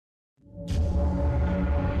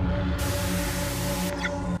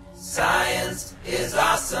Science is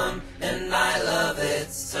awesome, and I love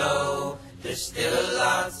it so. There's still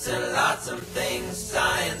lots and lots of things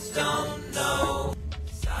science don't know.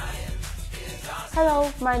 Science is awesome.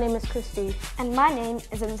 Hello, my name is Christy. And my name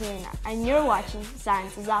is Angelina, and you're watching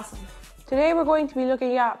Science is Awesome. Today we're going to be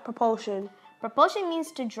looking at propulsion. Propulsion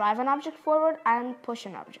means to drive an object forward and push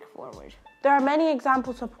an object forward. There are many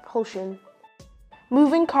examples of propulsion.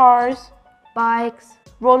 Moving cars, Bikes,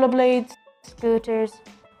 rollerblades, scooters,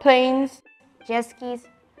 planes, jet skis.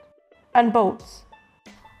 and boats.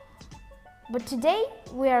 But today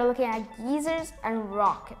we are looking at geysers and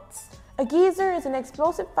rockets. A geyser is an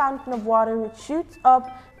explosive fountain of water which shoots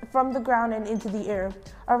up from the ground and into the air.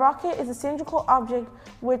 A rocket is a cylindrical object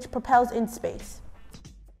which propels in space.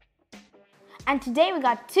 And today we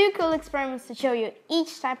got two cool experiments to show you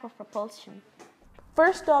each type of propulsion.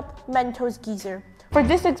 First up, Mentos geyser. For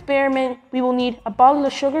this experiment, we will need a bottle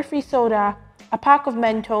of sugar-free soda, a pack of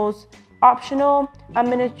Mentos, optional, a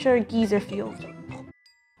miniature geyser field.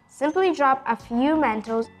 Simply drop a few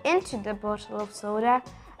Mentos into the bottle of soda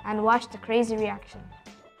and watch the crazy reaction.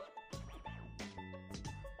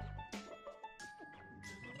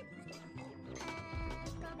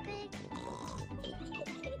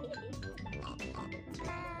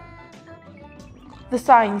 The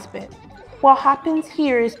science bit. What happens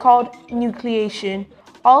here is called nucleation.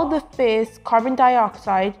 All the fizz, carbon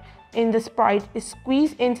dioxide in the Sprite is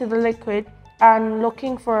squeezed into the liquid and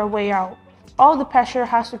looking for a way out. All the pressure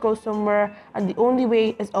has to go somewhere and the only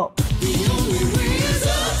way is up.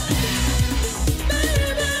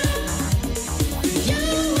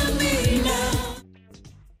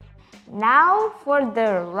 Now for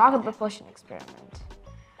the rocket propulsion experiment.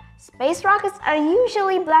 Space rockets are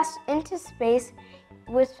usually blasted into space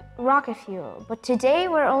with rocket fuel, but today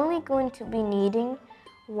we're only going to be needing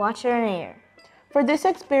water and air. For this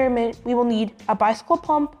experiment, we will need a bicycle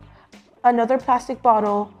pump, another plastic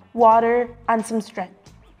bottle, water, and some string.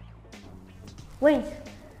 Wait,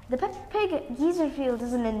 the Peppa Pig geyser field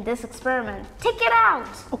isn't in this experiment. Take it out!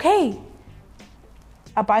 Okay.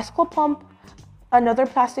 A bicycle pump, another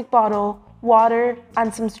plastic bottle, water,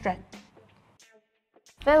 and some string.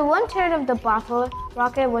 Fill 1/3 of the bottle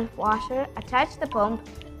rocket with water, attach the pump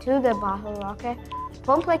to the bottle rocket,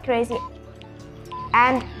 pump like crazy,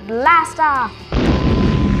 and blast off!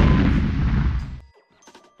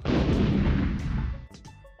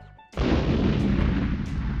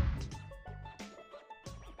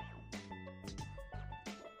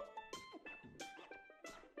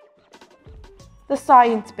 The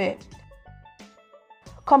science bit.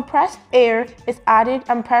 Compressed air is added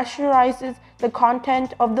and pressurizes the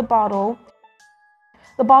content of the bottle.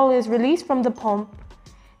 The bottle is released from the pump.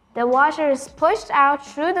 The water is pushed out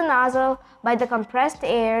through the nozzle by the compressed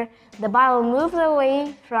air. The bottle moves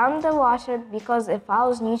away from the water because it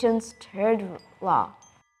follows Newton's third law.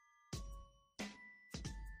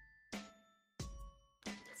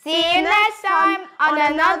 See you next time on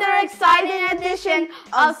another exciting edition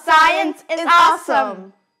of Science is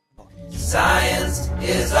Awesome. Science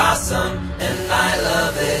is awesome, and I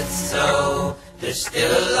love it so. There's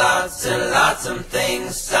still lots and lots of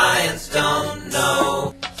things science don't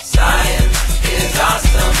know. Science is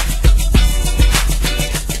awesome.